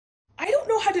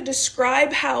how to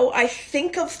describe how I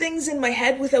think of things in my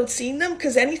head without seeing them,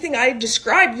 because anything I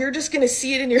describe, you're just gonna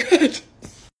see it in your head.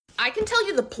 I can tell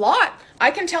you the plot.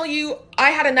 I can tell you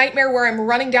I had a nightmare where I'm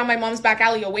running down my mom's back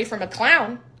alley away from a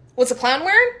clown. What's a clown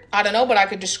wearing? I don't know, but I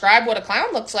could describe what a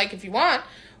clown looks like if you want.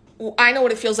 I know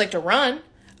what it feels like to run.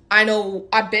 I know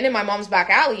I've been in my mom's back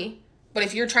alley, but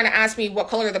if you're trying to ask me what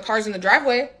color are the cars in the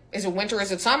driveway, is it winter,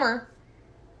 is it summer?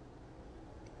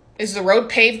 Is the road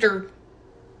paved or...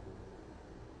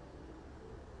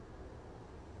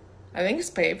 I think it's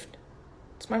paved.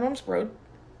 It's my mom's road.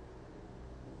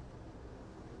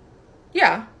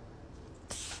 Yeah.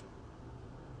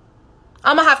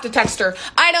 I'm gonna have to text her.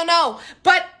 I don't know.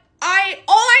 But all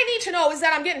I need to know is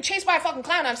that I'm getting chased by a fucking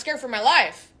clown and I'm scared for my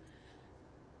life.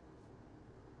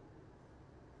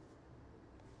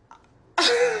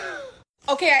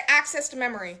 Okay, I accessed a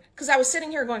memory. Because I was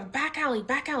sitting here going, back alley,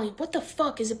 what the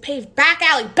fuck is it paved? Back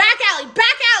alley.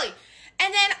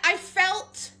 And then I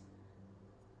felt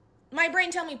my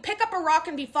brain tell me, pick up a rock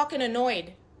and be fucking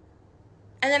annoyed.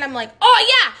 And then I'm like,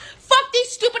 oh yeah, fuck these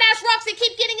stupid ass rocks. They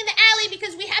keep getting in the alley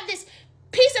because we have this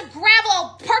piece of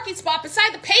gravel parking spot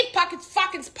beside the paved fucking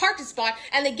parking spot,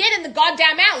 and they get in the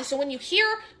goddamn alley. So when you hear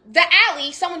the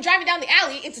alley, someone driving down the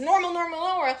alley, it's normal.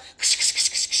 Normal.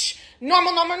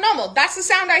 That's the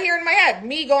sound I hear in my head.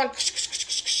 Me going.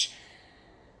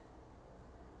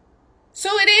 So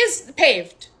it is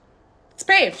paved. It's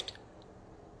paved.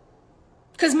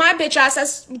 Because my bitch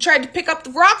ass tried to pick up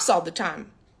the rocks all the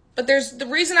time. But the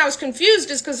reason I was confused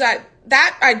is because I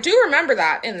do remember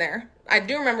that in there. I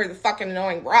do remember the fucking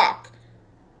annoying rock.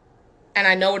 And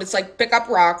I know what it's like to pick up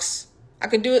rocks. I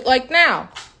could do it like now.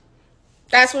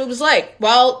 That's what it was like.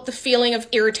 Well, the feeling of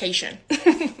irritation.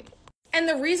 And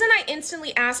the reason I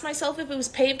instantly asked myself if it was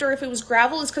paved or if it was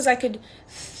gravel is because I could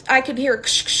hear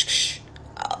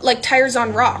like tires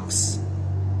on rocks.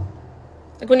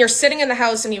 Like when you're sitting in the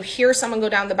house and you hear someone go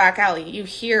down the back alley, you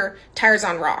hear tires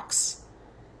on rocks.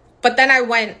 But then I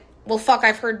went, well, fuck,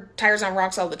 I've heard tires on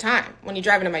rocks all the time. When you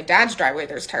drive into my dad's driveway,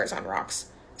 there's tires on rocks.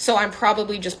 So I'm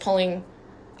probably just pulling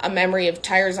a memory of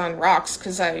tires on rocks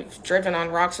because I've driven on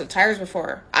rocks with tires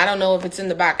before. I don't know if it's in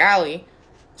the back alley.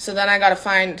 So then I gotta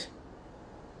find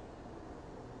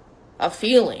a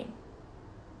feeling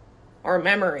or a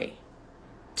memory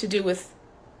to do with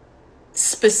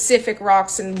specific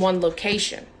rocks in one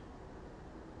location.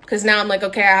 Because now I'm like,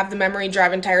 okay, I have the memory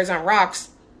driving tires on rocks.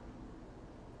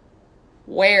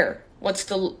 Where? What's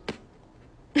the...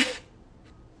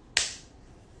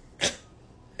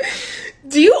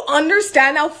 Do you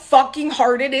understand how fucking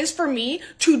hard it is for me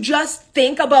to just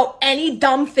think about any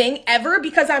dumb thing ever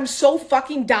because I'm so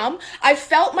fucking dumb? I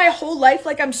felt my whole life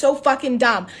like I'm so fucking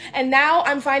dumb. And now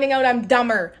I'm finding out I'm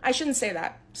dumber. I shouldn't say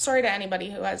that. Sorry to anybody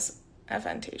who has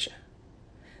aphantasia.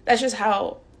 That's just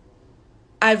how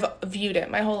I've viewed it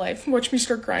my whole life. Watch me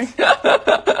start crying.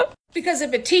 Because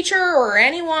if a teacher or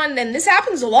anyone, and this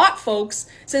happens a lot, folks,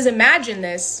 says imagine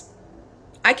this,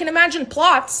 I can imagine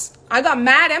plots. I got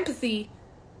mad empathy.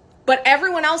 But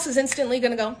everyone else is instantly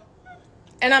going to go.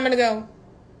 And I'm going to go,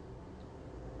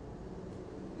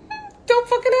 don't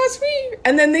fucking ask me.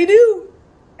 And then they do.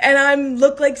 And I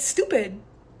look like stupid.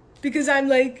 Because I'm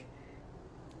like,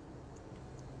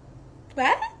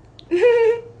 what?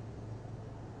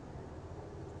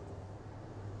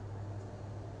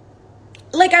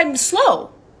 Like I'm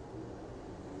slow.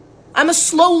 I'm a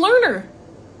slow learner.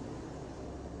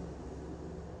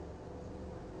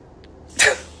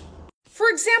 For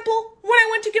example, when I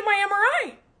went to get my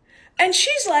MRI, and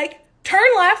she's like, turn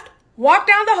left, walk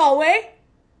down the hallway,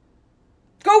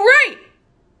 go right.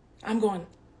 I'm going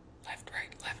left, right,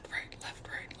 left, right, left,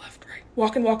 right, left, right.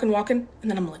 Walking.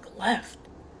 And then I'm like, left.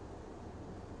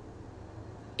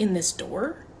 In this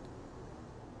door?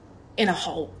 In a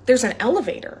hall. There's an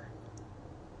elevator.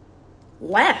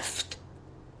 Left.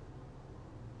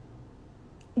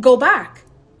 Go back.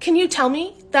 Can you tell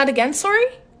me that again, sorry?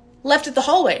 Left at the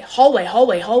hallway. Hallway.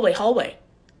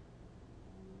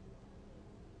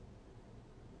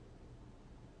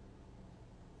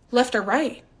 Left or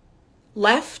right?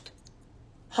 Left.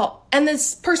 And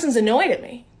this person's annoyed at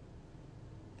me.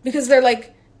 Because they're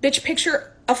like, bitch,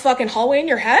 picture a fucking hallway in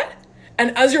your head.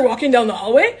 And as you're walking down the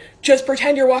hallway, just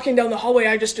pretend you're walking down the hallway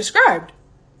I just described.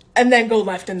 And then go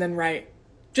left and then right.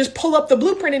 Just pull up the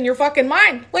blueprint in your fucking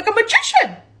mind like a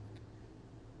magician.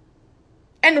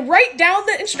 And write down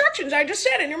the instructions I just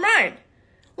said in your mind.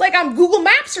 Like I'm Google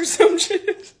Maps or some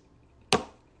shit.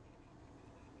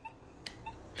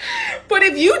 But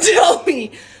if you tell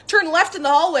me, turn left in the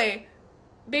hallway,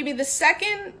 baby, the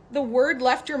second the word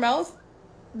left your mouth,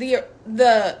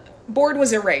 the board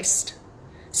was erased.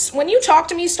 When you talk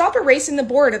to me, stop erasing the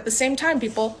board at the same time,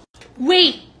 people.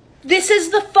 Wait, this is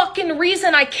the fucking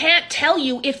reason I can't tell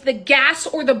you if the gas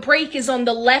or the brake is on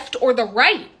the left or the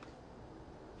right.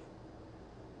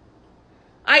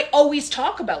 I always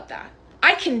talk about that.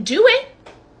 I can do it.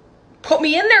 Put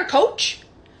me in there, coach.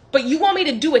 But you want me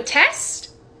to do a test?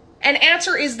 And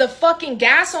answer, is the fucking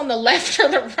gas on the left or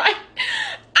the right?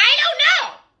 I don't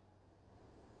know.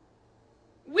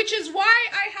 Which is why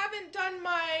I haven't done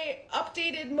my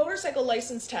updated motorcycle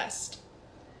license test.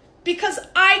 Because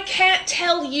I can't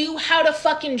tell you how to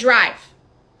fucking drive.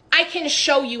 I can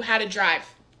show you how to drive.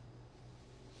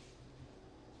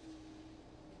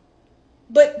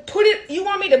 But you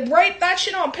want me to write that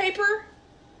shit on paper?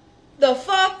 The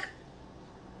fuck?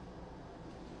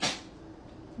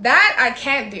 That I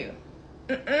can't do.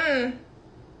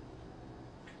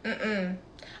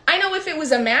 I know if it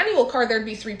was a manual car, there'd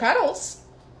be 3 pedals.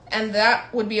 And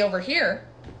that would be over here.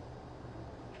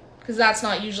 Because that's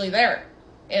not usually there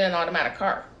in an automatic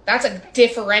car. That's a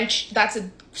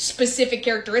specific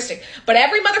characteristic. But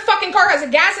every motherfucking car has a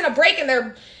gas and a brake and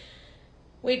they're...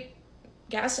 Wait,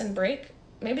 gas and brake?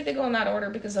 Maybe they go in that order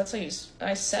because that's how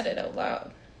I said it out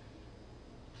loud.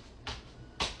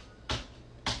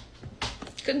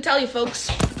 Couldn't tell you, folks.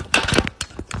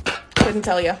 Couldn't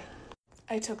tell you.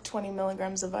 I took 20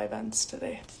 milligrams of Vyvanse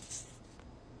today.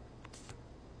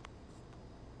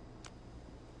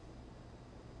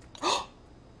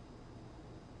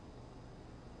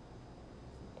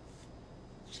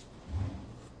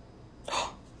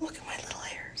 Look at my little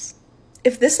hairs.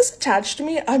 If this is attached to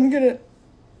me, I'm gonna... No,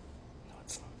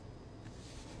 it's not.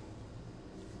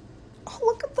 Oh,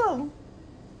 look at them.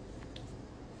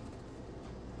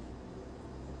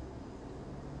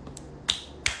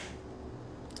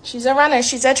 She's a runner.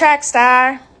 She's a track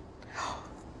star.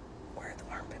 Where are the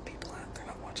armpit people at? They're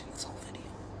not watching this whole video.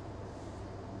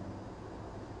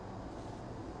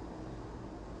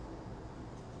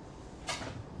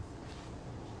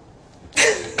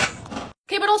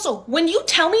 Okay, but also, when you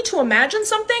tell me to imagine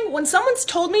something, when someone's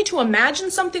told me to imagine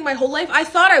something my whole life, I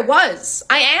thought I was.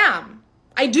 I am.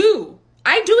 I do.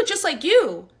 I do it just like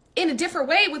you. In a different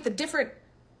way with a different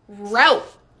route,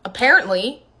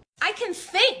 apparently. I can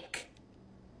think.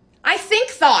 I think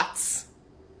thoughts.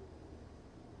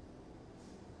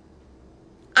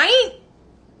 I ain't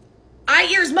eye,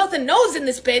 ears, mouth, and nose in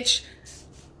this bitch.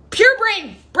 Pure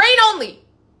brain. Brain only.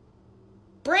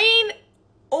 Brain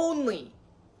only.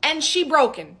 And she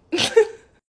broken.